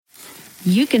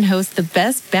you can host the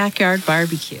best backyard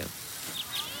barbecue.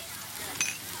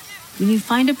 When you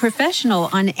find a professional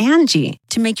on Angie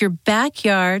to make your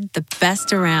backyard the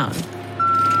best around.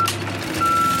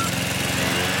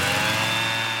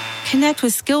 Connect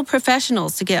with skilled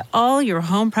professionals to get all your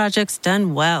home projects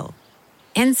done well.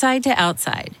 Inside to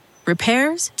outside,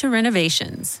 repairs to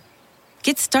renovations.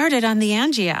 Get started on the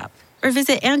Angie app or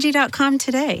visit Angie.com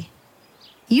today.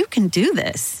 You can do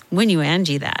this when you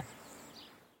Angie that.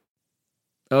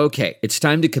 Okay, it's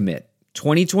time to commit.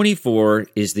 2024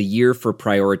 is the year for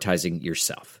prioritizing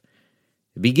yourself.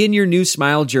 Begin your new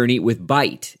smile journey with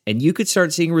Byte, and you could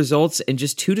start seeing results in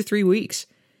just 2 to 3 weeks.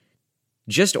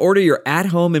 Just order your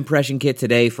at-home impression kit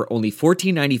today for only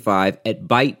 $14.95 at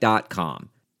Byte.com.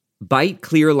 Byte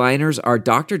clear liners are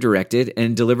doctor-directed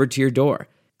and delivered to your door.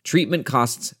 Treatment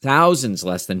costs thousands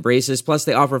less than braces, plus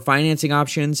they offer financing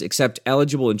options, accept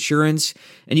eligible insurance,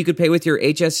 and you could pay with your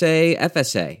HSA,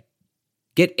 FSA.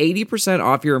 Get 80%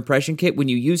 off your impression kit when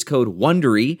you use code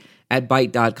WONDERY at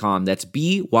Byte.com. That's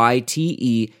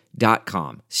BYTE.com.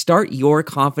 Start your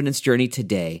confidence journey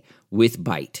today with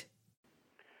Byte.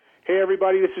 Hey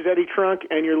everybody, this is Eddie Trunk,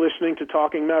 and you're listening to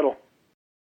Talking Metal.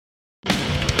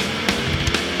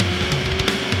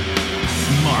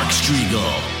 Mark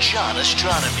Strigl, John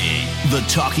Astronomy, the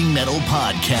Talking Metal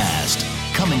Podcast,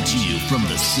 coming to you from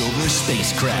the Silver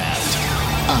Spacecraft.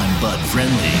 I'm Bud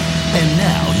Friendly, and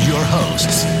now your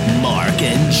hosts, Mark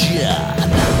and John.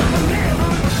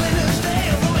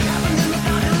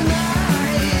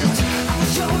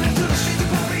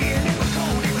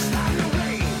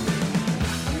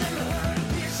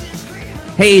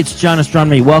 Hey, it's John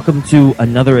Astronomy. Welcome to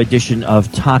another edition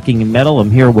of Talking Metal.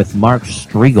 I'm here with Mark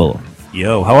Strigl.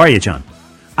 Yo, how are you, John?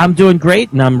 I'm doing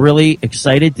great, and I'm really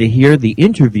excited to hear the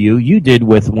interview you did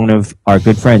with one of our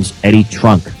good friends, Eddie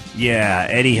Trunk. Yeah,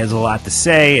 Eddie has a lot to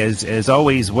say, as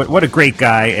always. What a great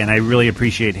guy, and I really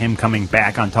appreciate him coming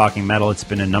back on Talking Metal. It's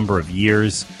been a number of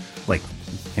years,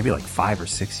 maybe 5 or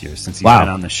 6 years since he's been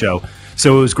on the show.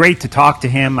 So it was great to talk to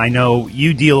him. I know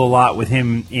you deal a lot with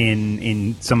him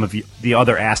in some of the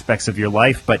other aspects of your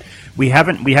life, but we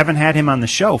haven't had him on the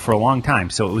show for a long time.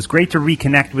 So it was great to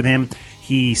reconnect with him.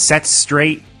 He sets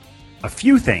straight a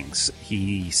few things.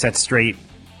 He sets straight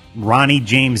Ronnie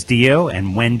James Dio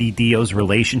and Wendy Dio's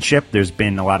relationship. There's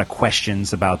been a lot of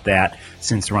questions about that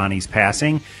since Ronnie's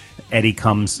passing. Eddie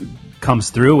comes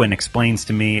through and explains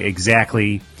to me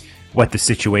exactly what the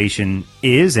situation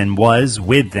is and was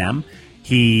with them.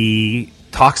 He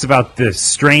talks about the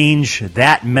strange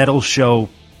That Metal Show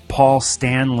Paul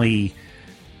Stanley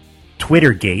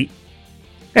Twittergate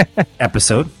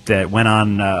episode that went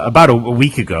on about a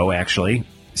week ago, actually.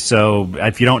 So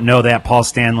if you don't know that, Paul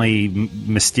Stanley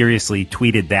mysteriously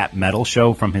tweeted That Metal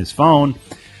Show from his phone.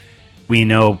 We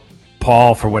know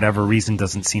Paul, for whatever reason,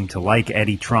 doesn't seem to like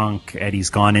Eddie Trunk. Eddie's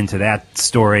gone into that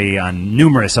story on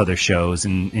numerous other shows,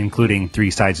 including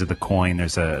Three Sides of the Coin.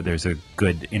 There's a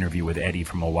good interview with Eddie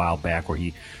from a while back where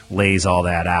he lays all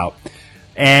that out.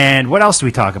 And what else do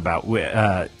we talk about?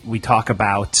 We talk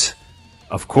about,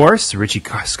 of course, Richie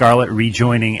Scarlett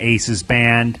rejoining Ace's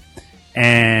band,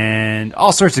 and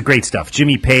all sorts of great stuff.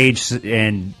 Jimmy Page,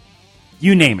 and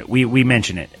you name it, we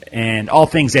mention it. And all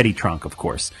things Eddie Trunk, of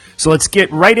course. So let's get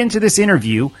right into this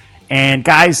interview. And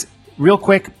guys, real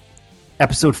quick,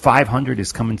 episode 500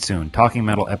 is coming soon. Talking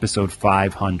Metal episode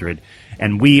 500.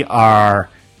 And we are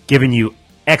giving you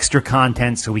extra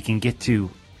content so we can get to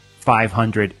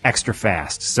 500 extra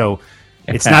fast. So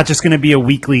it's not just going to be a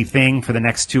weekly thing for the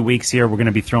next 2 weeks here. We're going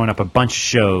to be throwing up a bunch of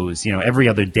shows, every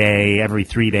other day, every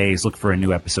 3 days. Look for a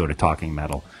new episode of Talking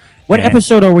Metal. What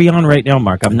episode are we on right now,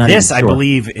 Mark? I'm not even sure. This, I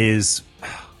believe, is...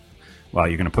 Wow,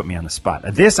 you're going to put me on the spot.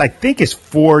 This, I think, is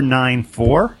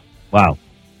 494. Wow.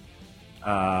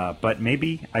 But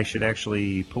maybe I should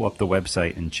actually pull up the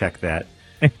website and check that.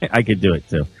 I could do it,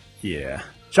 too. Yeah.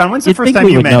 John, when's the first time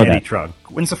you met Eddie Trunk?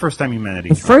 When's the first time you met Eddie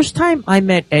Trunk? The first time I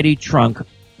met Eddie Trunk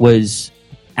was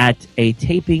at a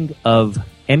taping of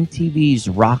MTV's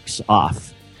Rocks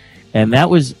Off. And that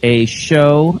was a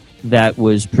show that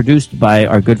was produced by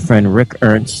our good friend Rick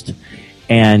Ernst.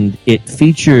 And it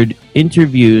featured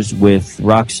interviews with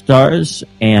rock stars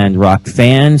and rock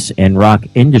fans and rock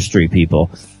industry people.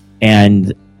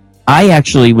 And I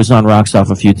actually was on Rocks Off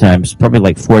a few times, probably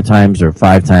like 4 times or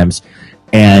 5 times.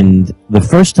 And the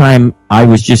first time I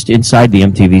was just inside the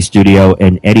MTV studio,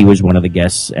 and Eddie was one of the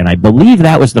guests. And I believe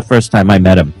that was the first time I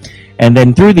met him. And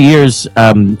then through the years,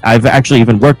 I've actually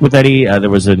even worked with Eddie. There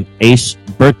was an Ace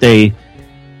birthday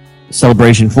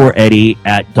celebration for Eddie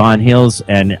at Don Hills,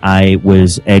 and I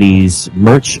was Eddie's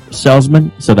merch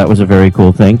salesman, so that was a very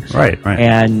cool thing. Right.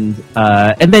 And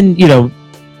then,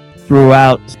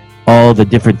 throughout all the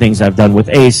different things I've done with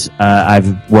Ace,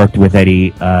 I've worked with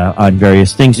Eddie on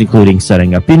various things, including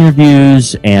setting up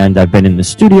interviews, and I've been in the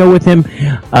studio with him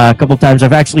a couple times.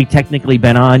 I've actually technically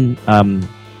been on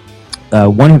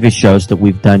one of his shows that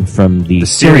we've done from the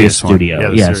Sirius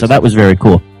studio. Yeah, so that was very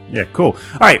cool. Yeah, cool.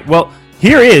 All right, well,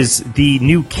 here is the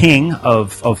new king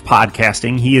of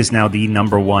podcasting. He is now the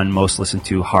number one most listened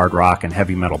to hard rock and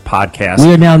heavy metal podcast.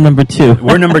 We are now number 2.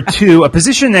 We're number 2, a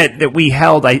position that we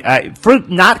held, for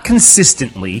not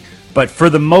consistently, but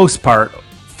for the most part,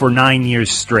 for 9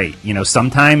 years straight. You know,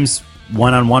 sometimes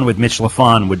one-on-one with Mitch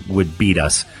LaFon would beat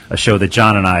us, a show that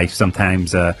John and I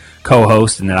sometimes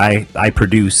co-host and that I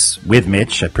produce with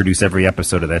Mitch. I produce every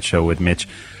episode of that show with Mitch.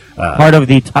 Part of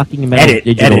the Talking Metal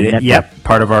digital network. Yeah,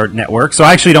 part of our network. So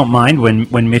I actually don't mind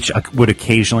when Mitch would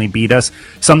occasionally beat us.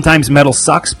 Sometimes Metal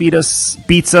Sucks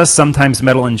beats us. Sometimes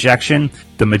Metal Injection.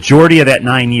 The majority of that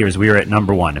 9 years, we were at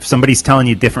number 1. If somebody's telling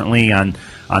you differently on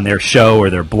their show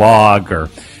or their blog or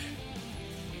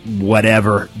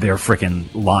whatever, they're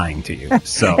freaking lying to you.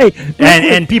 So hey,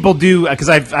 and people do, because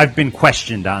I've been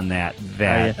questioned on that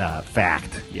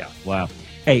fact. Yeah. Wow.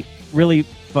 Hey, really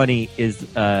funny is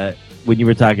when you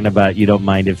were talking about you don't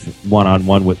mind if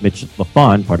one-on-one with Mitch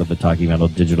LaFon, part of the Talking Metal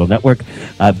digital network,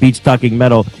 beats Talking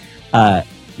Metal.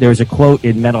 There's a quote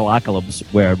in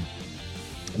Metalocalypse where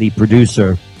the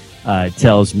producer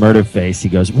tells Murderface, he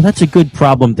goes, well, that's a good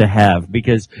problem to have,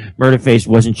 because Murderface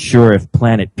wasn't sure if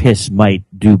Planet Piss might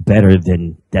do better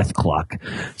than Deathclock.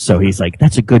 So he's like,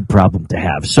 that's a good problem to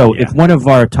have. So if one of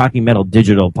our Talking Metal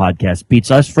digital podcasts beats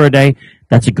us for a day,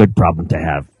 that's a good problem to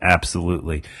have.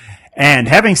 Absolutely. And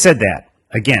having said that,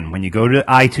 again, when you go to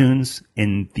iTunes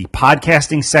in the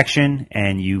podcasting section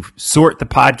and you sort the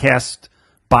podcast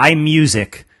by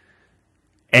music,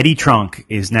 Eddie Trunk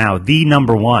is now the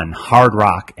number 1 hard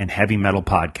rock and heavy metal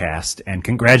podcast. And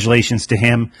congratulations to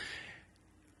him.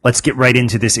 Let's get right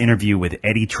into this interview with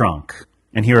Eddie Trunk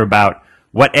and hear about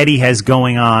what Eddie has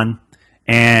going on.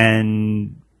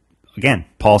 And again,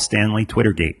 Paul Stanley,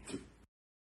 Twittergate.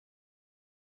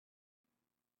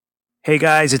 Hey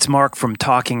guys, it's Mark from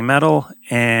Talking Metal,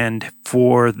 and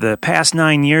for the past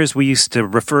 9 years, we used to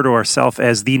refer to ourselves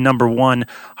as the number 1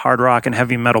 hard rock and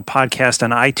heavy metal podcast on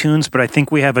iTunes, but I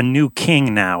think we have a new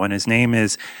king now, and his name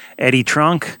is Eddie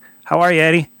Trunk. How are you,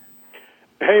 Eddie?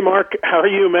 Hey, Mark. How are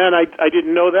you, man? I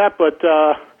didn't know that, but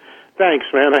thanks,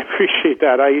 man. I appreciate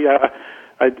that.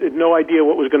 I had no idea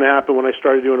what was going to happen when I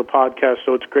started doing a podcast,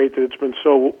 so it's great that it's been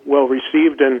so well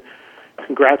received, and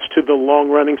congrats to the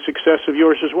long-running success of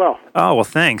yours as well. Oh, well,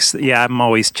 thanks. Yeah, I'm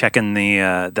always checking the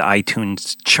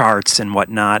iTunes charts and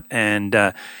whatnot, and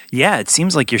it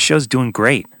seems like your show's doing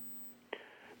great.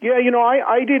 Yeah, you know,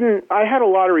 I had a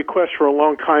lot of requests for a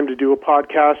long time to do a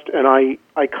podcast, and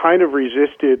I kind of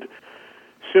resisted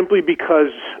simply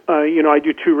because, I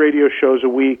do 2 radio shows a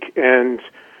week, and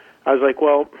I was like,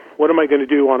 well, what am I going to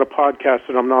do on a podcast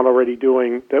that I'm not already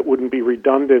doing that wouldn't be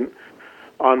redundant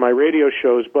on my radio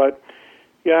shows? But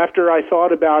yeah, after I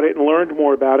thought about it and learned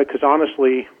more about it, because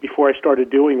honestly, before I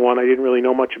started doing one, I didn't really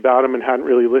know much about them and hadn't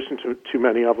really listened to too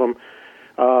many of them.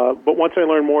 But once I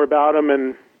learned more about them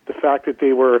and the fact that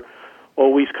they were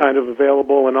always kind of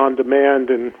available and on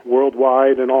demand and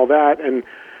worldwide and all that, and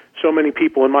so many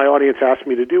people in my audience asked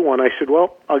me to do one, I said,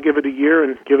 well, I'll give it a year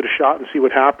and give it a shot and see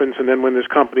what happens. And then when this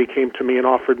company came to me and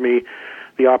offered me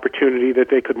the opportunity that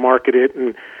they could market it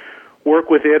and work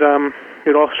with it,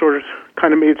 it all sort of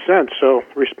kind of made sense. So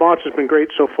the response has been great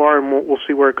so far, and we'll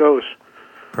see where it goes.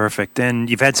 Perfect. And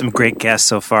you've had some great guests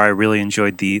so far. I really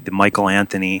enjoyed the Michael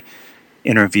Anthony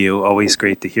interview. Always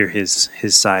great to hear his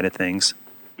side of things.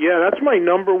 Yeah, that's my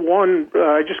number 1.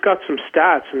 I just got some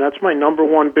stats, and that's my number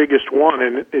 1 biggest one.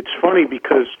 And it's funny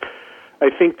because I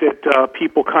think that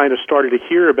people kind of started to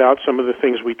hear about some of the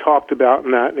things we talked about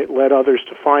in that, and it led others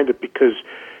to find it because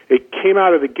it came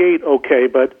out of the gate okay,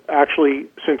 but actually,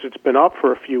 since it's been up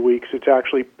for a few weeks, it's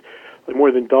actually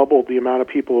more than doubled the amount of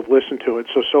people have listened to it.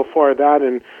 So far that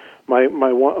and my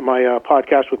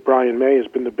podcast with Brian May has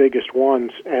been the biggest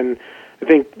ones. And I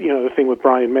think, the thing with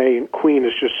Brian May and Queen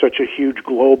is just such a huge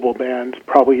global band,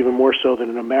 probably even more so than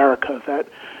in America, that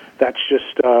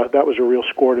was a real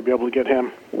score to be able to get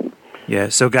him. Yeah,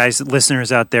 so guys,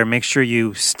 listeners out there, make sure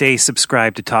you stay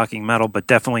subscribed to Talking Metal, but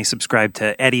definitely subscribe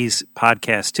to Eddie's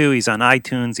podcast too. He's on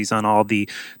iTunes. He's on all the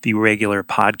regular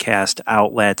podcast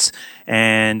outlets.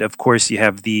 And of course, you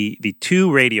have the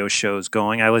 2 radio shows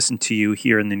going. I listen to you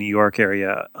here in the New York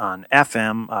area on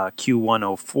FM,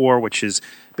 Q104, which has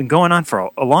been going on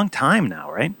for a long time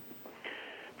now, right?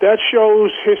 That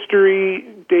show's history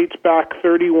dates back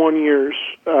 31 years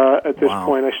at this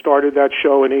point. I started that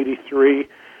show in 83.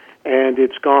 And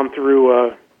it's gone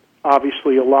through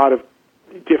obviously a lot of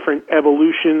different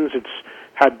evolutions. It's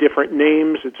had different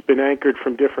names. It's been anchored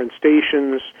from different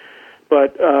stations.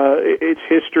 But its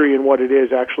history and what it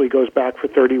is actually goes back for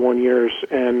 31 years.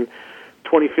 And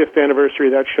 25th anniversary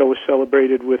of that show was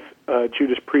celebrated with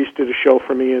Judas Priest did a show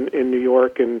for me in New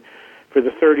York. And for the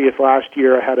 30th last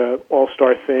year, I had an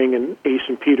all-star thing, and Ace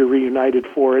and Peter reunited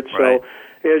for it. Right. So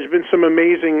there's been some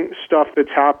amazing stuff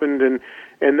that's happened.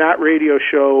 And that radio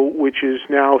show, which is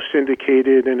now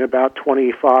syndicated in about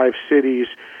 25 cities,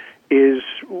 is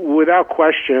without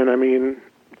question, I mean,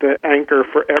 the anchor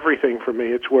for everything for me.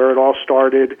 It's where it all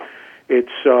started. It's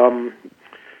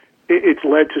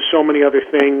led to so many other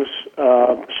things.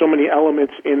 So many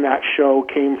elements in that show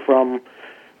came from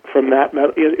that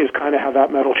metal. Is kind of how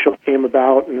that metal show came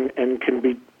about, and can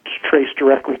be traced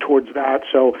directly towards that.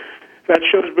 So that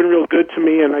show's been real good to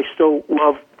me, and I still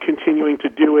love continuing to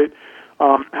do it.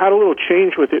 Had a little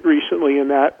change with it recently in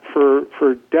that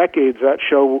for decades that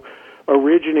show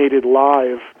originated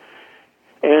live.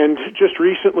 And just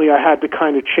recently I had to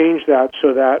kind of change that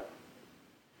so that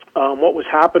what was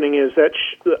happening is that,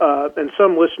 and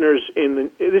some listeners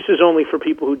this is only for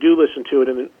people who do listen to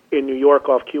it in New York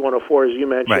off Q104, as you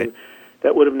mentioned, right,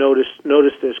 that would have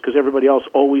noticed this, because everybody else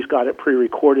always got it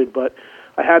pre-recorded. But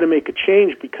I had to make a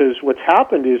change because what's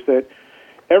happened is that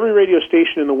every radio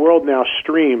station in the world now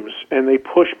streams, and they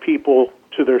push people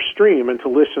to their stream and to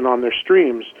listen on their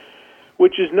streams,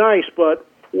 which is nice. But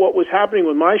what was happening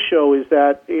with my show is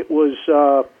that it was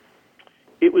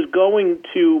going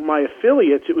to my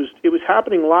affiliates. It was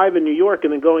happening live in New York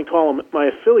and then going to all of my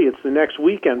affiliates the next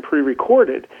weekend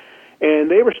pre-recorded. And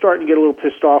they were starting to get a little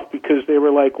pissed off because they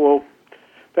were like, well,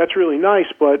 that's really nice,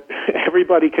 but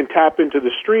everybody can tap into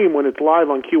the stream when it's live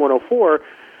on Q104,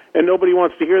 and nobody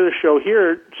wants to hear the show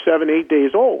here 7-8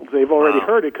 days old. They've already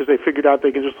heard it because they figured out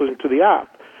they can just listen to the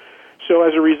app. So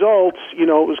as a result, it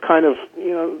was kind of,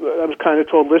 I was kind of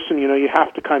told, listen, you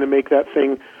have to kind of make that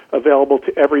thing available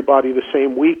to everybody the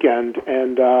same weekend.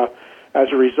 And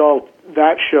as a result,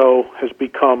 that show has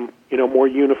become, more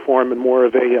uniform and more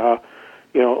of a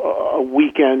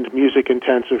weekend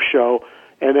music-intensive show.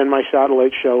 And then my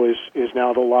satellite show is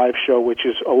now the live show, which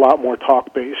is a lot more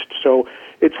talk-based. So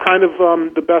it's kind of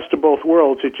the best of both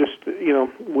worlds. It just,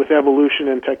 with evolution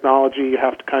and technology, you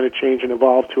have to kind of change and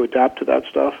evolve to adapt to that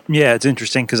stuff. Yeah, it's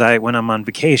interesting because when I'm on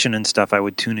vacation and stuff, I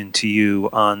would tune into you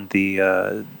on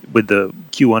the with the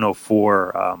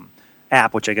Q104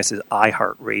 app, which I guess is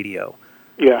iHeartRadio.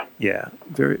 Yeah. Yeah,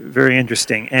 very very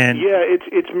interesting. And yeah,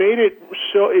 it's made it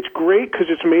so it's great because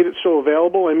it's made it so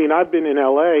available. I mean, I've been in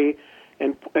LA.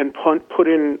 And put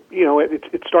in,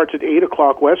 it starts at 8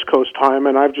 o'clock West Coast time,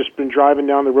 and I've just been driving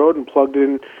down the road and plugged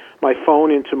in my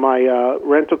phone into my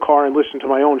rental car and listened to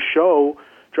my own show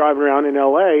driving around in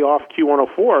L.A. off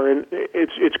Q104, and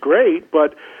it's great,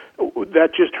 but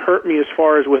that just hurt me as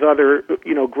far as with other,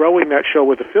 growing that show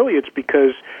with affiliates,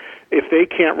 because if they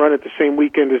can't run it the same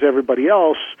weekend as everybody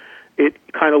else, it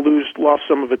kind of lost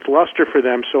some of its luster for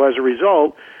them. So as a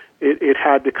result, it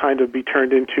had to kind of be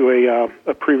turned into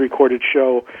a pre-recorded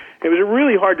show. It was a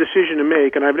really hard decision to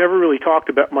make, and I've never really talked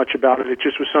much about it. It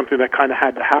just was something that kind of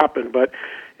had to happen. But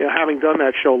having done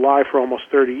that show live for almost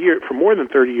 30 years, for more than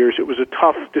 30 years, it was a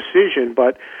tough decision.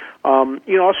 But I'll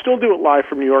still do it live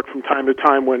from New York from time to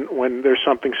time when there's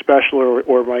something special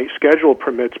or my schedule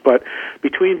permits. But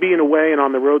between being away and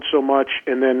on the road so much,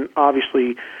 and then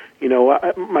obviously,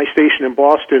 my station in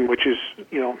Boston, which is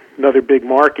another big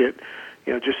market,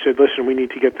 just said, listen, we need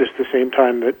to get this the same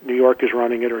time that New York is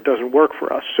running it, or it doesn't work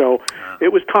for us. So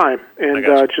it was time, and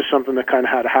it's just something that kind of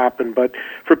had to happen. But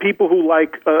for people who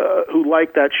like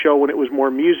that show when it was more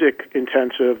music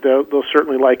intensive, they'll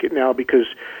certainly like it now, because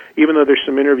even though there's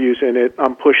some interviews in it,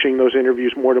 I'm pushing those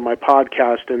interviews more to my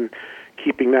podcast and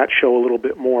keeping that show a little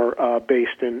bit more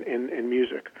based in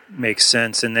music. Makes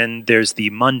sense. And then there's the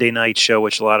Monday night show,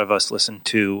 which a lot of us listen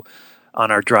to on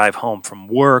our drive home from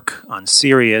work on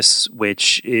Sirius,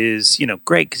 which is,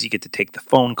 great because you get to take the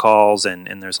phone calls and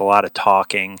there's a lot of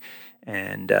talking,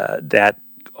 and that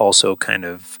also kind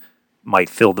of might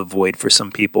fill the void for some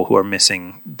people who are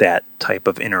missing that type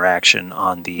of interaction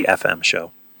on the FM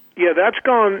show. Yeah, that's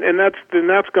gone, and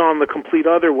that's gone the complete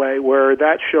other way, where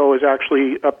that show is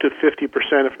actually up to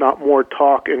 50%, if not more,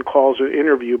 talk and calls or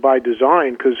interview by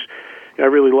design, because I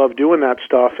really love doing that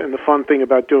stuff. And the fun thing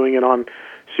about doing it on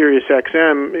Sirius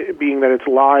XM, being that it's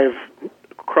live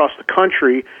across the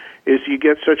country, is you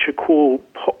get such a cool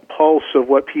pulse of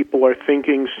what people are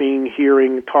thinking, seeing,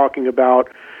 hearing, talking about,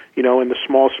 in the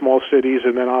small cities,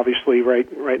 and then obviously right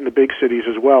in the big cities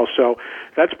as well. So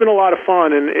that's been a lot of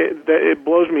fun, and it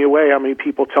blows me away how many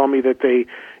people tell me that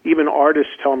even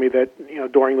artists tell me that,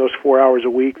 during those 4 hours a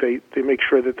week, they make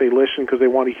sure that they listen because they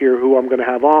want to hear who I'm going to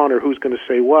have on or who's going to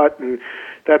say what, and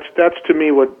that's to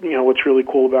me what's really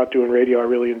cool about doing radio. I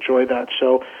really enjoy that.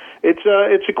 So it's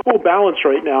a cool balance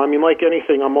right now. I mean, like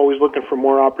anything, I'm always looking for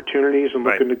more opportunities and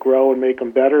looking to grow and make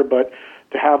them better, but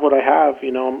to have what I have,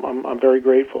 I'm very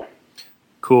grateful.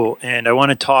 Cool. And I want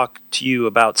to talk to you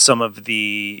about some of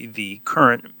the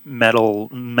current metal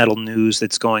news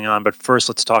that's going on. But first,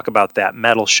 let's talk about that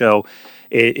metal show.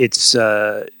 It's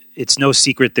no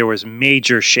secret there was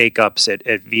major shakeups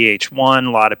at VH1.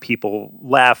 A lot of people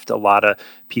left. A lot of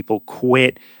people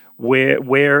quit.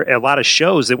 Where a lot of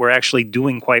shows that were actually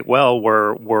doing quite well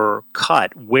were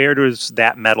cut. Where does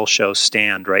that metal show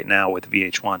stand right now with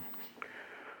VH1?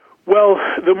 Well,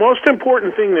 the most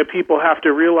important thing that people have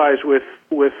to realize with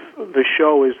the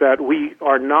show is that we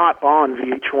are not on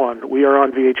VH1. We are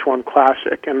on VH1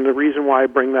 Classic, and the reason why I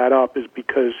bring that up is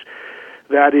because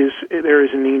there is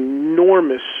an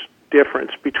enormous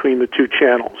difference between the two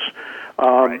channels.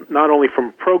 Not only from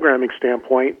a programming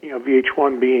standpoint,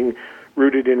 VH1 being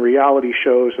rooted in reality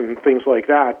shows and things like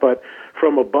that, but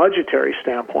from a budgetary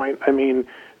standpoint, I mean,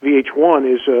 VH1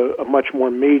 is a much more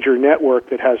major network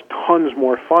that has tons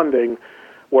more funding,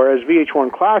 whereas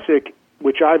VH1 Classic,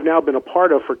 which I've now been a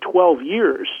part of for 12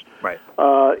 years,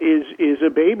 is a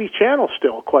baby channel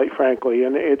still, quite frankly,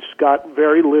 and it's got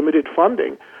very limited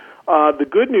funding. The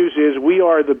good news is we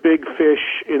are the big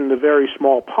fish in the very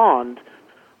small pond,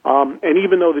 and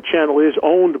even though the channel is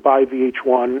owned by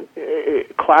VH1,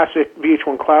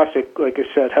 VH1 Classic, like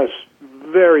I said, has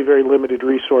very, very limited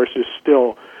resources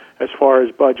still as far as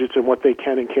budgets and what they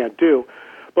can and can't do.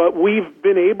 But we've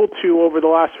been able to, over the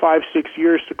last 5-6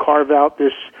 years, to carve out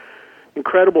this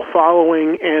incredible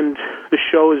following, and the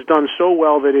show has done so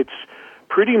well that it's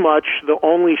pretty much the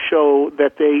only show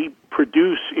that they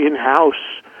produce in-house,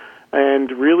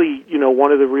 and really,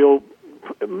 one of the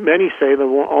many say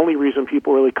the only reason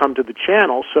people really come to the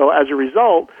channel. So as a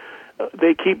result,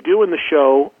 they keep doing the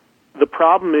show. The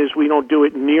problem is we don't do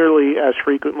it nearly as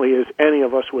frequently as any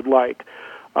of us would like.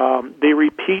 They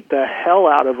repeat the hell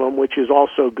out of them, which is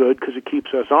also good because it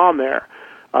keeps us on there,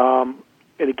 and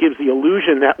it gives the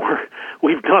illusion that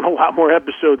we've done a lot more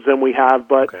episodes than we have.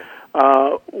 But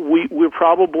we're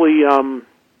probably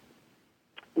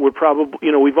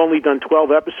we've only done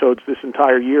 12 episodes this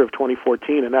entire year of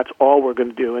 2014, and that's all we're going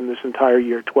to do in this entire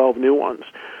year, 12 new ones.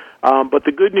 But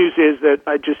the good news is that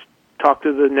I just talked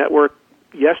to the network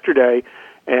yesterday,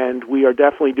 and we are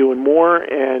definitely doing more,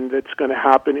 and it's going to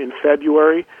happen in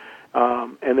February,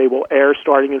 and they will air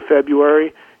starting in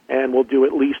February, and we'll do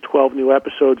at least 12 new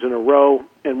episodes in a row,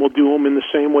 and we'll do them in the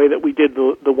same way that we did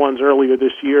the ones earlier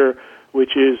this year,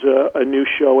 which is a new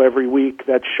show every week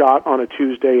that's shot on a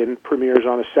Tuesday and premieres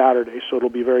on a Saturday, so it'll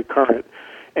be very current.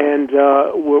 And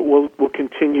we'll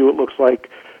continue, it looks like,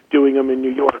 doing them in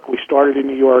New York. We started in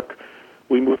New York,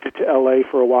 we moved it to L.A.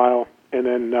 for a while, and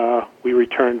then we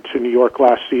returned to New York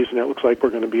last season. It looks like we're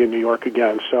going to be in New York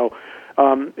again. So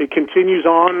it continues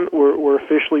on. We're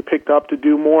officially picked up to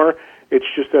do more. It's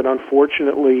just that,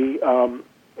 unfortunately,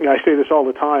 I say this all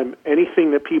the time,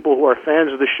 anything that people who are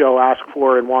fans of the show ask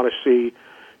for and want to see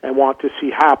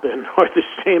happen are the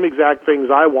same exact things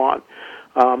I want.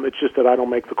 It's just that I don't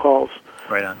make the calls.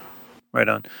 Right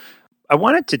on. I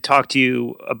wanted to talk to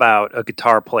you about a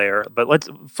guitar player, but let's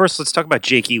talk about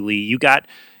Jakey Lee. You got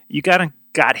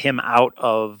him out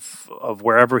of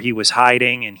wherever he was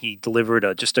hiding, and he delivered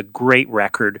just a great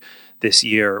record this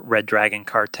year, Red Dragon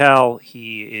Cartel.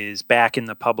 He is back in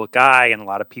the public eye, and a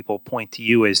lot of people point to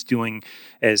you as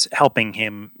helping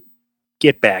him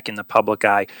get back in the public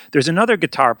eye. There's another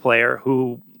guitar player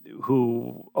who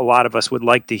a lot of us would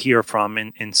like to hear from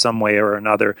in some way or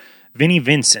another, Vinnie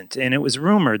Vincent, and it was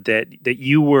rumored that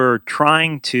you were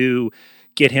trying to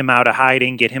get him out of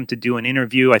hiding, get him to do an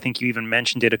interview. I think you even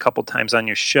mentioned it a couple times on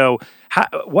your show.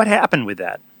 What happened with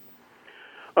that?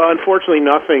 Unfortunately,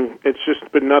 nothing. It's just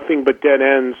been nothing but dead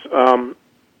ends. A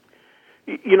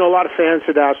lot of fans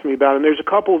had asked me about it, and there's a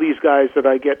couple of these guys that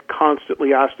I get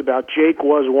constantly asked about. Jake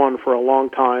was one for a long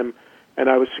time, and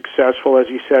I was successful, as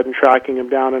you said, in tracking him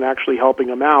down and actually helping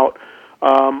him out.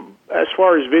 As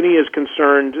far as Vinny is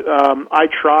concerned,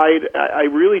 I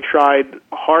really tried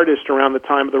hardest around the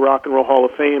time of the Rock and Roll Hall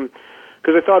of Fame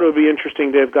because I thought it would be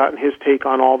interesting to have gotten his take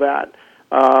on all that.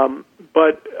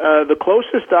 But the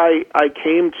closest I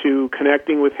came to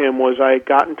connecting with him was I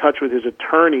got in touch with his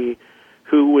attorney,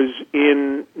 who was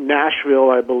in Nashville,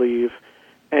 I believe,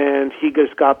 And he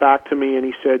just got back to me and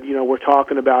he said, we're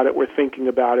talking about it, we're thinking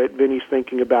about it. Vinny's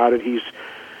thinking about it. He's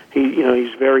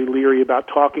very leery about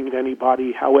talking to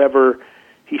anybody. However,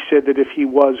 he said that if he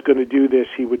was going to do this,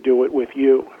 he would do it with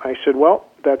you. I said, well,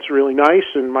 that's really nice,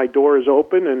 and my door is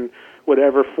open, and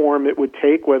whatever form it would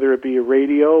take, whether it be a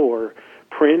radio or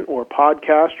print or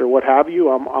podcast or what have you,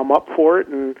 I'm up for it,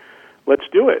 and let's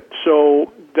do it.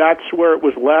 So that's where it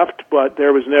was left, but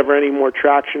there was never any more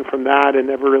traction from that and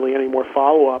never really any more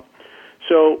follow-up.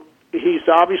 So he's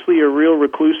obviously a real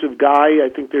reclusive guy. I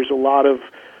think there's a lot of,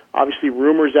 obviously,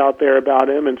 rumors out there about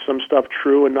him and some stuff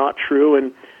true and not true,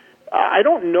 and I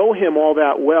don't know him all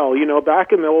that well.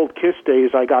 Back in the old Kiss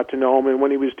days, I got to know him, and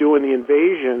when he was doing the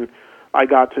Invasion, I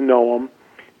got to know him,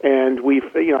 and we've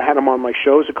had him on my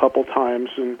shows a couple times,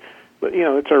 but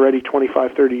it's already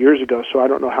 25, 30 years ago, so I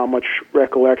don't know how much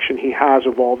recollection he has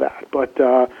of all that. But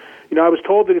I was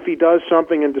told that if he does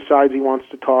something and decides he wants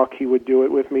to talk, he would do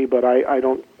it with me, but I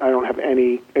don't have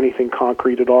anything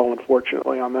concrete at all,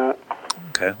 unfortunately, on that.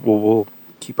 Okay, well, we'll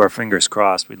keep our fingers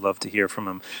crossed. We'd love to hear from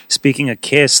him. Speaking of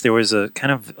Kiss, there was a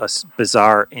kind of a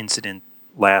bizarre incident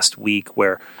last week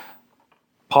where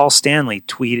Paul Stanley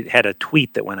had a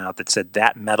tweet that went out that said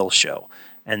 "That Metal Show,"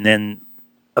 and then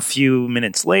a few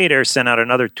minutes later sent out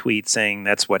another tweet saying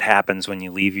that's what happens when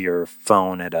you leave your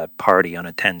phone at a party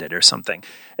unattended or something.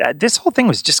 This whole thing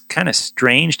was just kind of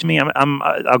strange to me.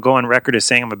 I'll go on record as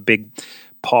saying I'm a big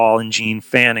Paul and Gene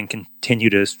fan and continue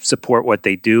to support what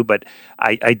they do, but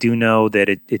I do know that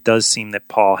it does seem that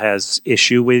Paul has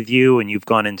issue with you, and you've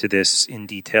gone into this in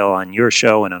detail on your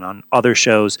show and on other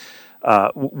shows.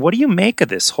 What do you make of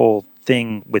this whole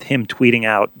thing with him tweeting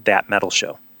out "That Metal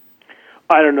Show"?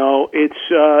 I don't know.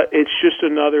 It's just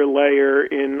another layer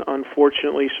in,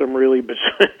 unfortunately, some really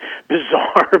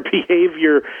bizarre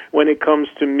behavior when it comes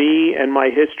to me and my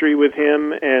history with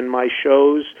him and my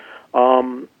shows.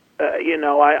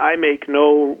 I make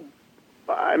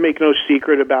no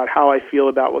secret about how I feel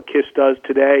about what Kiss does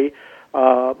today.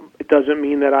 It doesn't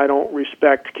mean that I don't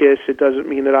respect Kiss. It doesn't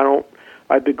mean that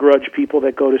I begrudge people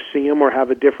that go to see them or have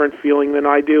a different feeling than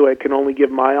I do. I can only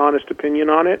give my honest opinion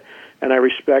on it, and I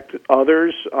respect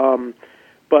others.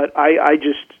 But I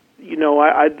just,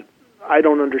 I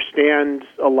don't understand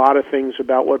a lot of things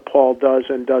about what Paul does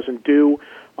and doesn't do.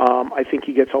 I think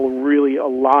he gets a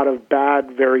lot of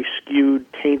bad, very skewed,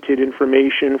 tainted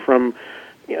information from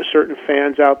certain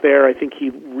fans out there. I think he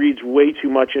reads way too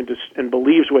much into and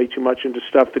believes way too much into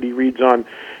stuff that he reads on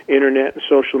internet and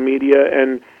social media.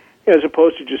 And as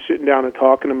opposed to just sitting down and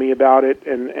talking to me about it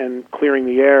and clearing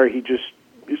the air, he just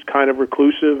is kind of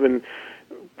reclusive and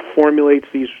formulates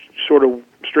these sort of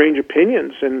strange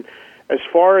opinions. And as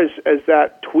far as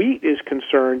that tweet is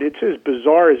concerned, it's as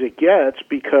bizarre as it gets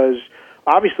because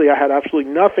obviously I had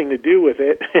absolutely nothing to do with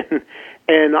it.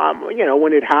 And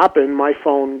when it happened, my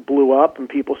phone blew up and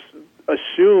people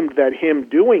assumed that him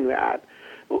doing that.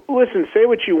 Listen, say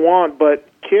what you want, but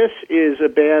Kiss is a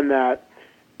band that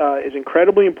is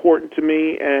incredibly important to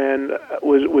me and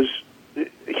was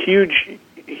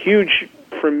huge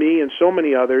for me and so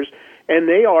many others. And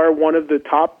they are one of the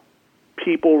top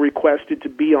people requested to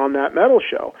be on That Metal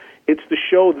Show. It's the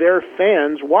show their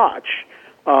fans watch.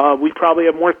 We probably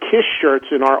have more Kiss shirts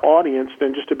in our audience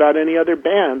than just about any other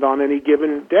band on any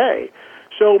given day.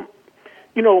 So,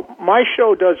 my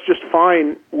show does just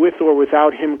fine with or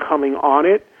without him coming on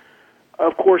it.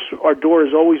 Of course, our door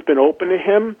has always been open to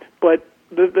him, but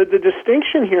the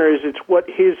distinction here is it's what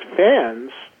his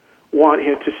fans want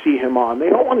him to see him on. They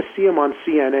don't want to see him on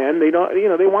CNN. They don't,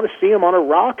 they want to see him on a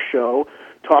rock show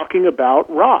talking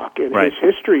about rock and his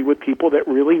history with people that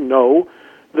really know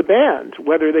the band,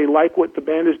 whether they like what the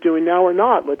band is doing now or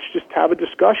not. Let's just have a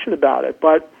discussion about it.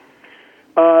 But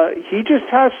he just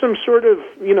has some sort of,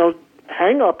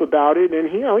 hang up about it, and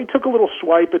he took a little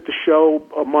swipe at the show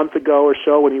a month ago or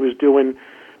so when he was doing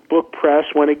book press,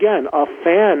 when again a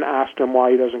fan asked him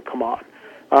why he doesn't come on.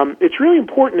 It's really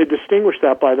important to distinguish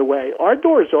that, by the way. Our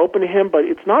door is open to him, but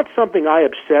it's not something I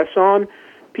obsess on.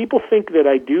 People think that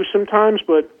I do sometimes,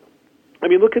 but I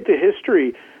mean, look at the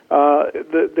history.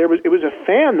 It was a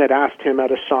fan that asked him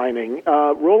at a signing.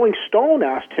 Rolling Stone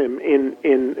asked him in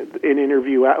an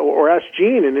interview, or asked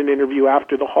Gene in an interview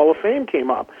after the Hall of Fame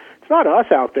came up. It's not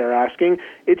us out there asking.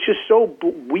 It's just so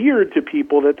weird to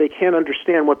people that they can't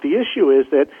understand what the issue is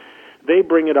that they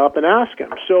bring it up and ask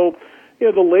him. So,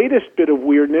 the latest bit of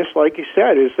weirdness, like you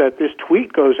said, is that this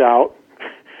tweet goes out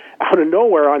of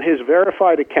nowhere on his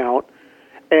verified account,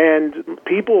 and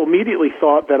people immediately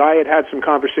thought that I had some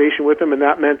conversation with him, and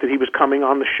that meant that he was coming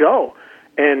on the show.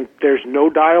 And there's no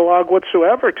dialogue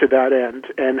whatsoever to that end.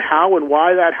 And how and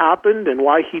why that happened and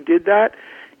why he did that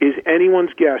is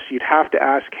anyone's guess. You'd have to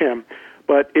ask him.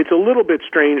 But it's a little bit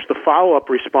strange, the follow-up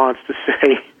response to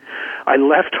say, I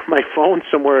left my phone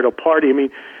somewhere at a party. I mean,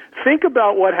 think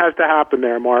about what has to happen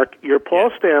there, Mark. You're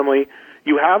Paul Stanley.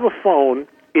 You have a phone.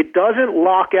 It doesn't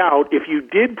lock out if you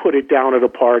did put it down at a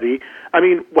party. I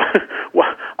mean,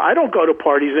 I don't go to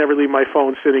parties, never leave my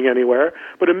phone sitting anywhere.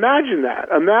 But imagine that.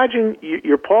 Imagine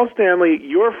you're Paul Stanley,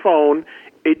 your phone,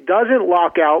 it doesn't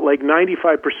lock out like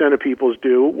 95% of people's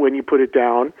do when you put it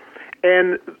down.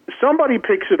 And somebody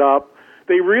picks it up.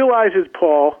 They realize it's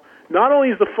Paul. Not only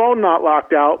is the phone not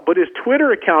locked out, but his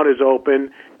Twitter account is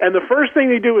open. And the first thing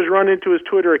they do is run into his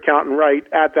Twitter account and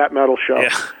write at that metal show.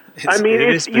 Yeah. I mean,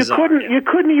 you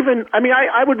couldn't even. I mean,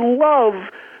 I would love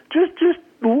just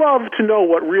love to know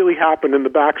what really happened in the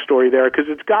backstory there, because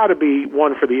it's got to be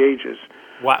one for the ages.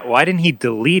 Why didn't he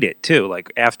delete it too?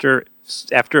 Like after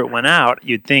it went out,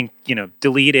 you'd think,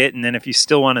 delete it, and then if you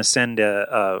still want to send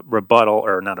a rebuttal,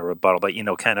 or not a rebuttal, but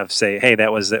kind of say, hey,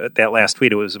 that last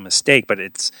tweet, it was a mistake, but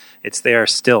it's there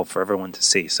still for everyone to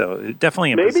see. So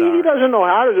definitely maybe bizarre. He doesn't know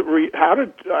how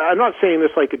to. I'm not saying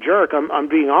this like a jerk. I'm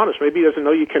being honest. Maybe he doesn't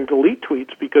know you can delete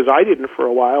tweets, because I didn't for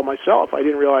a while myself. I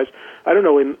didn't realize. I don't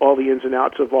know in all the ins and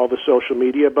outs of all the social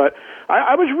media, but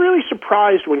I was really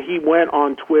surprised when he went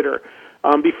on Twitter.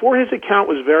 Before his account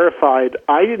was verified,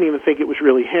 I didn't even think it was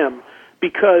really him,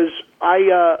 because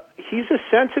he's a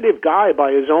sensitive guy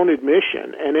by his own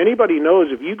admission, and anybody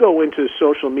knows if you go into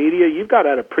social media, you've got to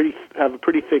have a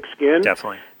pretty thick skin.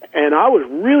 Definitely. And I was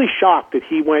really shocked that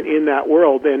he went in that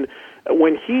world. And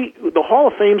when the Hall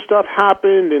of Fame stuff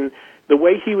happened, and the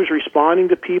way he was responding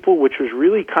to people, which was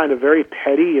really kind of very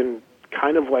petty and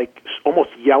kind of like almost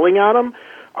yelling at them,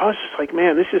 I was just like,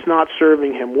 man, this is not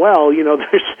serving him well.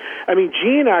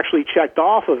 Gene actually checked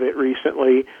off of it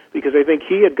recently, because I think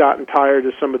he had gotten tired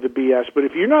of some of the BS. But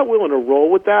if you're not willing to roll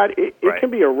with that, it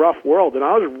can be a rough world. And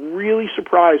I was really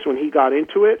surprised when he got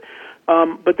into it.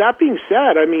 But that being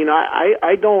said, I mean,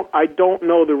 I don't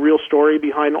know the real story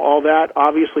behind all that.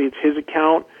 Obviously, it's his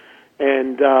account,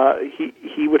 and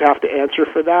he would have to answer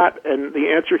for that. And the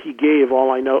answer he gave,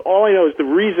 all I know is the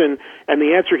reason, and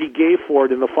the answer he gave for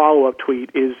it in the follow-up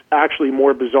tweet is actually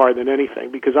more bizarre than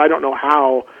anything, because I don't know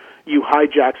how you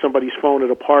hijack somebody's phone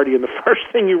at a party and the first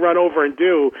thing you run over and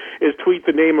do is tweet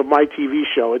the name of my TV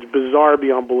show. It's bizarre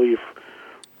beyond belief.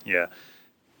 Yeah.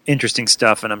 Interesting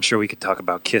stuff, and I'm sure we could talk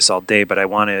about Kiss all day, but I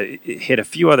want to hit a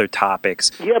few other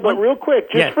topics. Yeah, but real quick,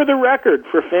 for the record,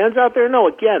 for fans out there,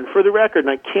 for the record,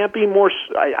 and I can't be more,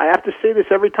 I have to say this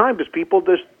every time because people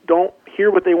just don't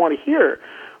hear what they want to hear.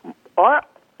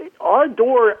 Our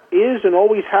door is and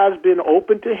always has been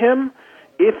open to him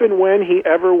if and when he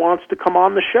ever wants to come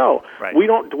on the show. Right. We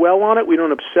don't dwell on it. We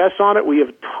don't obsess on it. We have,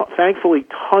 thankfully,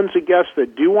 tons of guests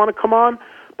that do want to come on,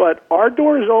 but our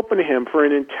door is open to him for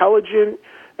an intelligent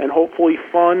and hopefully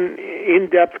fun,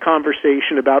 in-depth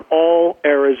conversation about all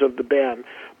eras of the band.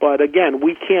 But again,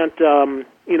 we can't,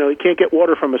 you can't get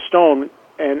water from a stone.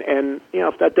 And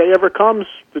if that day ever comes,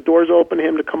 the door's open to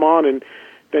him to come on, and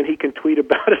then he can tweet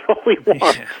about it all he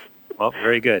wants. Yeah. Well,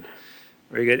 very good.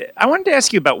 Very good. I wanted to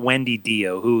ask you about Wendy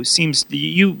Dio, who seems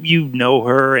you know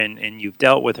her and you've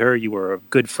dealt with her. You were a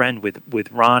good friend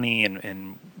with Ronnie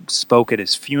and spoke at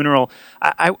his funeral.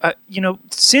 I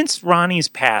since Ronnie's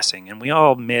passing, and we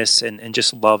all miss and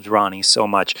just loved Ronnie so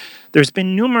much, there's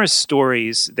been numerous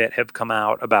stories that have come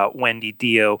out about Wendy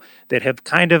Dio that have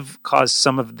kind of caused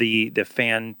some of the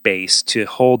fan base to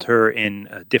hold her in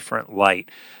a different light.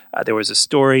 There was a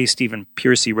story Stephen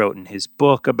Piercy wrote in his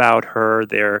book about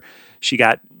her. She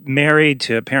got married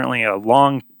to apparently a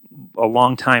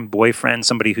long-time boyfriend,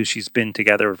 somebody who she's been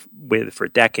together with for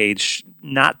decades.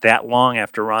 Not that long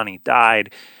after Ronnie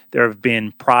died, there have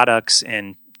been products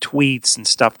and tweets and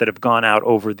stuff that have gone out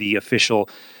over the official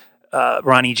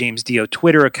Ronnie James Dio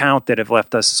Twitter account that have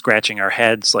left us scratching our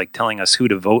heads, like telling us who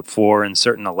to vote for in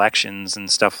certain elections and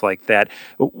stuff like that.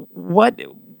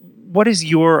 What is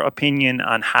your opinion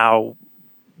on how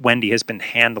Wendy has been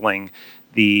handling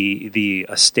the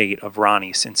estate of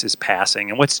Ronnie since his passing,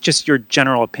 and what's just your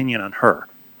general opinion on her?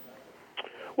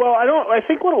 Well, I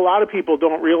think what a lot of people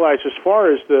don't realize as far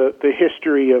as the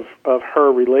history of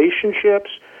her relationships,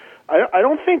 I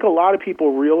don't think a lot of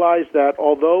people realize that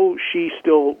although she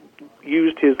still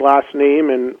used his last name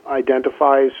and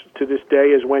identifies to this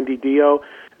day as Wendy Dio,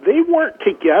 they weren't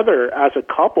together as a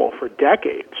couple for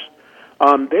decades.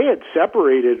 They had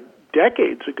separated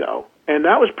decades ago, and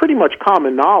that was pretty much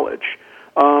common knowledge.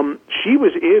 She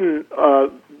was in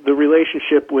the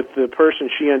relationship with the person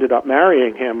she ended up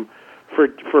marrying him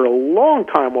for a long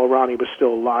time while Ronnie was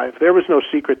still alive. There was no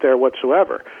secret there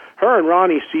whatsoever. Her and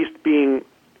Ronnie ceased being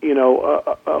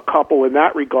a couple in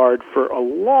that regard for a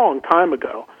long time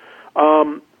ago.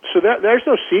 So that there's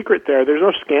no secret there. There's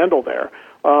no scandal there.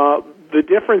 The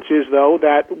difference is, though,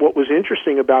 that what was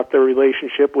interesting about their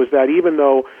relationship was that even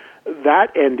though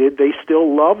that ended, they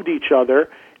still loved each other,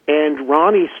 and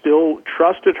Ronnie still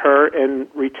trusted her and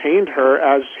retained her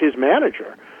as his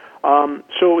manager.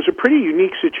 So it was a pretty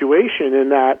unique situation in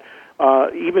that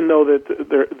even though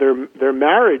that their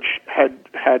marriage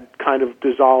had kind of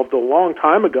dissolved a long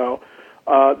time ago,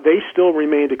 they still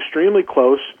remained extremely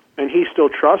close, and he still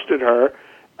trusted her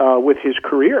with his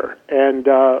career, and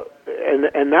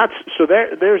that's so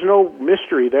there's no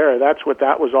mystery there. That's what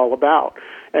that was all about.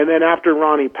 And then after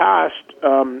Ronnie passed,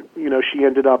 she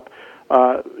ended up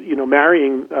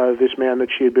marrying this man that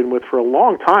she had been with for a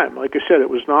long time. Like I said, it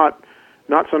was not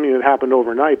something that happened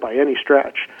overnight by any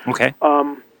stretch. Okay.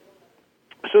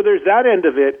 So there's that end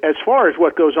of it. As far as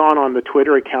what goes on the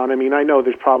Twitter account, I mean, I know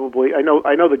there's probably I know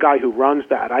the guy who runs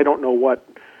that. I don't know what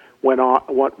went on,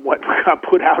 what got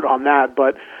put out on that,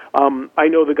 but I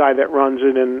know the guy that runs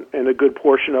it, and a good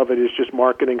portion of it is just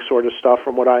marketing sort of stuff,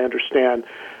 from what I understand.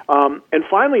 And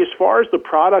finally, as far as the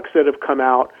products that have come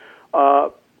out,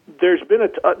 there's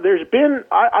been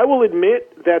I will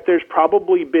admit that there's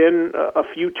probably been a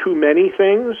few too many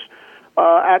things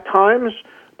at times,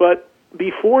 but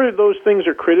before those things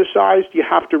are criticized, you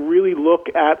have to really look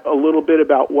at a little bit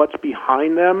about what's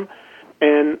behind them.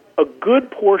 And a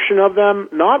good portion of them,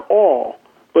 not all,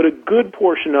 but a good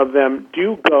portion of them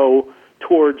do go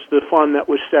towards the fund that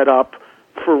was set up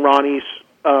for Ronnie's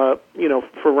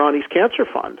cancer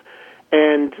fund.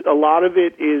 And a lot of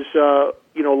it is, a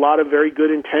lot of very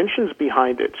good intentions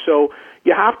behind it. So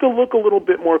you have to look a little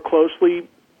bit more closely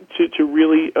to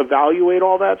really evaluate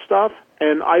all that stuff.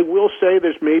 And I will say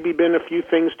there's maybe been a few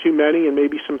things too many, and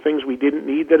maybe some things we didn't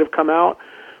need that have come out.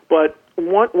 But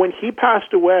when he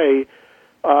passed away,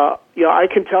 I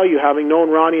can tell you, having known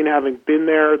Ronnie and having been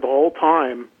there the whole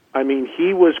time, I mean,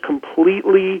 he was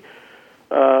completely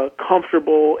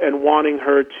comfortable and wanting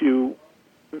her to,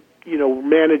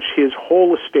 manage his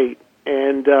whole estate.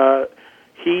 And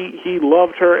he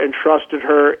loved her and trusted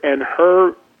her, and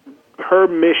her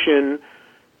mission,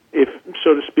 if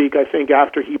so to speak, I think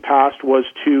after he passed, was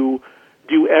to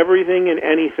do everything and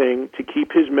anything to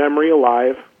keep his memory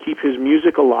alive, keep his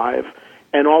music alive,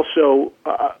 and also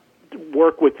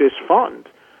work with this fund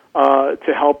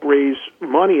to help raise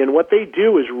money. And what they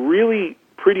do is really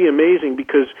pretty amazing,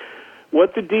 because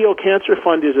what the DO Cancer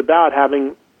Fund is about,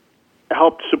 having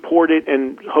helped support it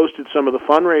and hosted some of the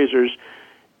fundraisers,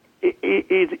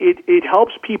 it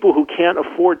helps people who can't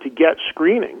afford to get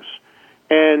screenings.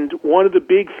 And one of the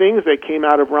big things that came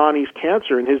out of Ronnie's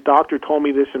cancer, and his doctor told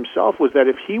me this himself, was that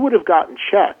if he would have gotten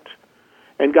checked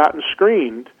and gotten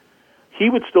screened, he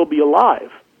would still be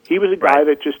alive. He was a guy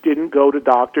that just didn't go to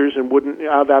doctors and wouldn't,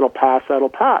 that'll pass.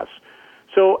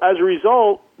 So as a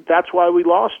result, that's why we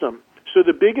lost him. So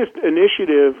the biggest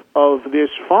initiative of this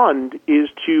fund is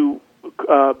to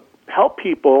help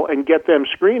people and get them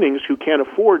screenings who can't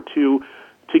afford to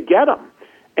get them.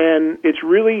 And it's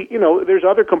really, there's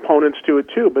other components to it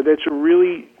too, but it's a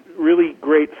really, really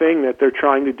great thing that they're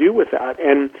trying to do with that.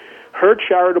 And her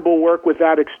charitable work with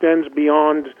that extends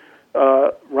beyond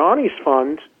Ronnie's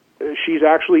fund. She's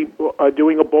actually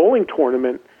doing a bowling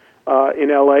tournament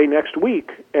in L.A. next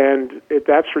week, and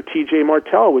that's for T.J.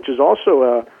 Martell, which is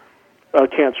also a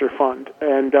cancer fund,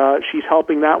 and she's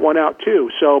helping that one out too.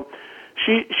 So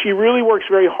she really works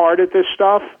very hard at this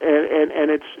stuff,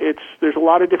 and it's there's a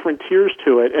lot of different tiers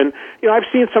to it. And I've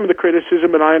seen some of the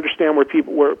criticism, and I understand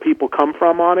where people come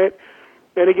from on it.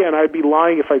 And again, I'd be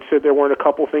lying if I said there weren't a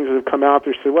couple things that have come out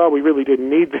there say, well, we really didn't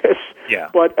need this. Yeah.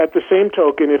 But at the same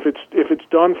token, if it's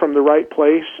done from the right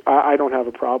place, I don't have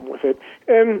a problem with it.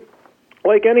 And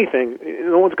like anything,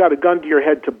 no one's got a gun to your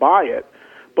head to buy it.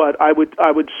 But I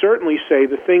would certainly say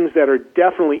the things that are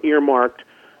definitely earmarked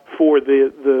for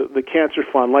the cancer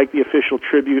fund, like the official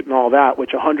tribute and all that, which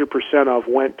 100% of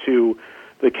went to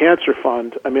the cancer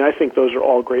fund, I mean, I think those are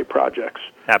all great projects.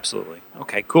 Absolutely.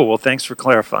 Okay, cool. Well, thanks for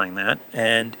clarifying that.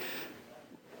 And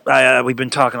we've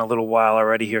been talking a little while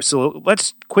already here. So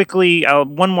let's quickly,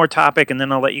 one more topic, and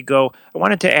then I'll let you go. I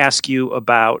wanted to ask you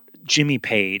about Jimmy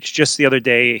Page. Just the other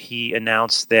day, he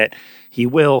announced that he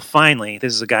will finally,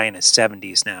 this is a guy in his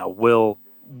 70s now, will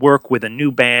work with a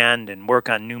new band and work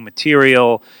on new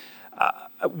material.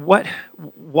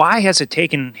 Why has it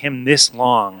taken him this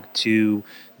long to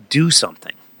do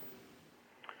something?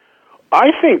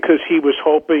 I think because he was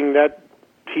hoping that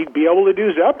he'd be able to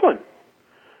do Zeppelin.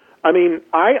 I mean,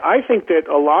 I think that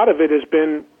a lot of it has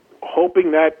been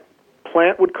hoping that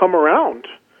Plant would come around.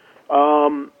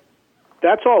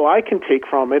 That's all I can take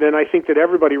from it, and I think that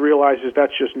everybody realizes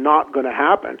that's just not going to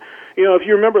happen. You know, if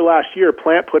you remember last year,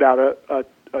 Plant put out a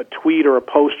tweet or a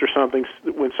post or something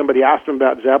when somebody asked him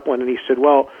about Zeppelin, and he said,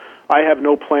 well, I have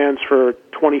no plans for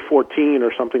 2014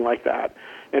 or something like that.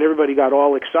 And everybody got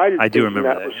all excited. I do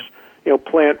remember that. Was, you know,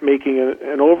 Plant making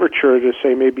an overture to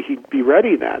say maybe he'd be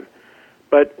ready then.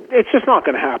 But it's just not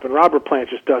going to happen. Robert Plant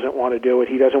just doesn't want to do it.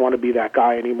 He doesn't want to be that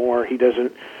guy anymore.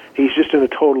 He's just in a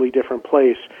totally different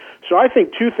place. So I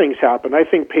think two things happened. I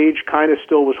think Page kind of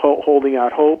still was holding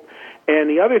out hope. And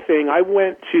the other thing, I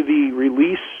went to the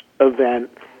release event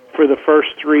for the first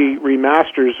three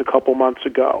remasters a couple months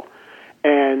ago.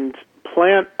 And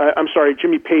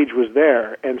Jimmy Page was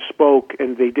there and spoke,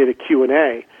 and they did a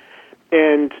Q&A.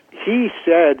 And he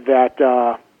said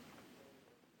that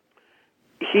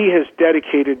he has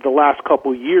dedicated the last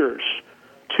couple years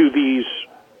to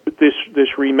this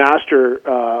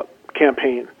remaster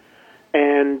campaign,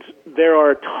 and there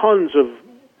are tons of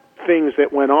things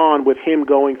that went on with him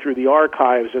going through the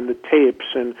archives and the tapes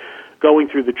and going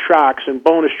through the tracks and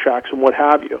bonus tracks and what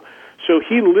have you. So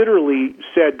he literally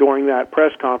said during that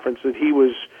press conference that he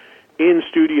was in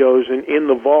studios and in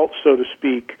the vault, so to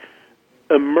speak,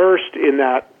 immersed in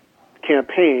that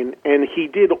campaign, and he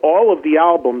did all of the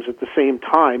albums at the same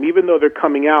time. Even though they're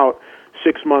coming out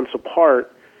 6 months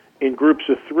apart in groups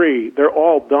of three, they're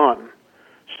all done.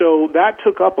 So that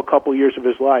took up a couple years of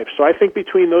his life. So I think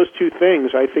between those two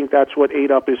things, I think that's what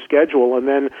ate up his schedule. And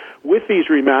then with these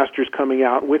remasters coming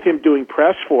out, with him doing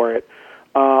press for it,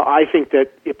 I think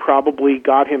that it probably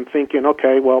got him thinking,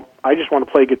 okay, well, I just want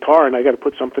to play guitar and I got to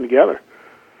put something together.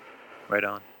 Right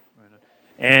on.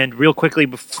 And real quickly,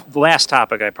 the last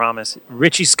topic, I promise.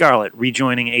 Richie Scarlett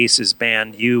rejoining Ace's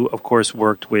band. You, of course,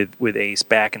 worked with Ace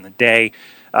back in the day.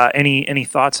 Any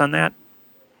thoughts on that?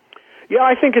 Yeah,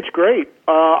 I think it's great.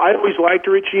 I always liked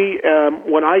Richie.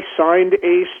 When I signed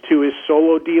Ace to his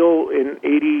solo deal in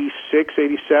 86,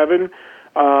 87,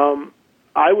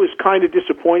 I was kind of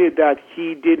disappointed that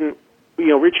he didn't,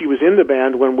 Richie was in the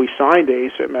band when we signed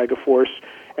Ace at Megaforce,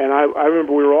 and I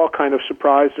remember we were all kind of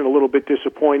surprised and a little bit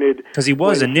disappointed. Because he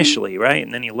was initially, right?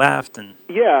 And then he left. And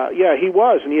Yeah, he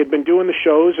was, and he had been doing the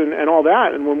shows and all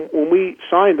that, and when we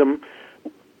signed him,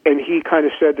 and he kind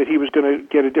of said that he was going to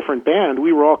get a different band,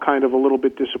 we were all kind of a little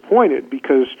bit disappointed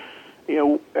because,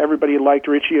 everybody liked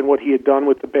Richie and what he had done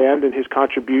with the band and his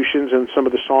contributions and some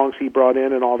of the songs he brought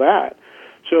in and all that.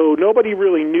 So nobody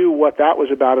really knew what that was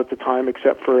about at the time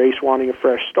except for Ace wanting a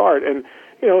fresh start. And,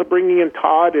 bringing in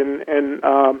Todd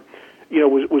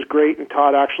was great, and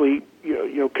Todd actually,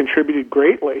 contributed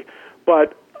greatly.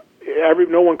 But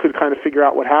no one could kind of figure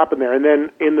out what happened there. And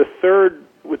then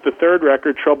with the third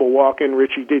record, Trouble Walkin',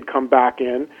 Richie did come back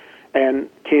in and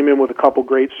came in with a couple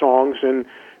great songs. And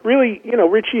really,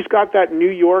 Richie's got that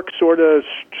New York sort of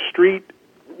street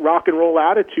rock and roll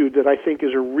attitude that I think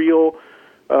is a real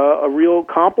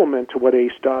compliment to what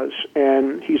Ace does.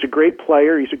 And he's a great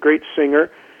player. He's a great singer.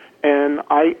 And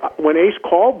when Ace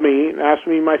called me and asked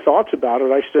me my thoughts about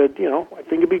it, I said, I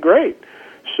think it'd be great.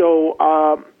 So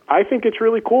I think it's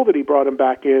really cool that he brought him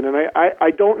back in. And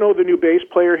I don't know the new bass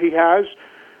player he has.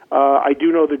 I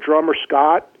do know the drummer,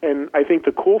 Scott. And I think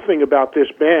the cool thing about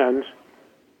this band,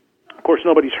 of course,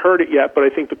 nobody's heard it yet, but I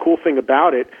think the cool thing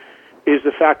about it is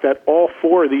the fact that all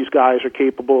four of these guys are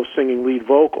capable of singing lead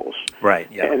vocals.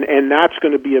 Right, yeah. And that's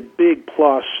going to be a big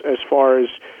plus as far as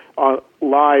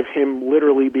live, him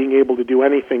literally being able to do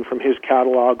anything from his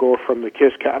catalog or from the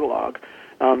Kiss catalog.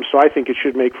 So I think it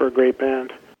should make for a great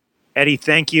band. Eddie,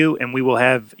 thank you, and we will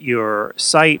have your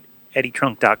site,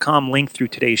 eddietrunk.com, linked through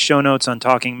today's show notes on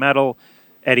Talking Metal.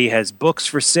 Eddie has books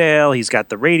for sale. He's got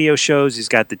the radio shows. He's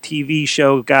got the TV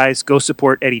show. Guys, go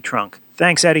support Eddie Trunk.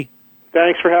 Thanks, Eddie.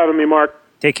 Thanks for having me, Mark.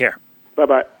 Take care.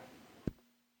 Bye-bye.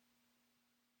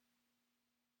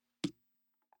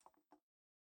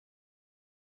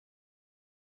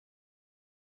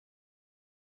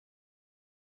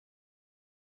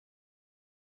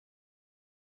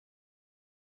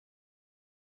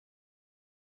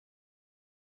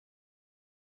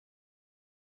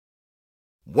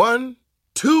 One,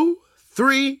 two,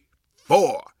 three,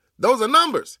 four. Those are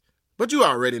numbers. But you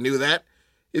already knew that.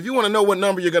 If you want to know what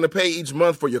number you're going to pay each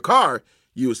month for your car,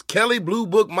 use Kelley Blue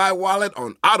Book My Wallet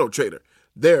on AutoTrader.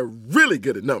 They're really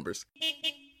good at numbers.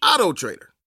 AutoTrader.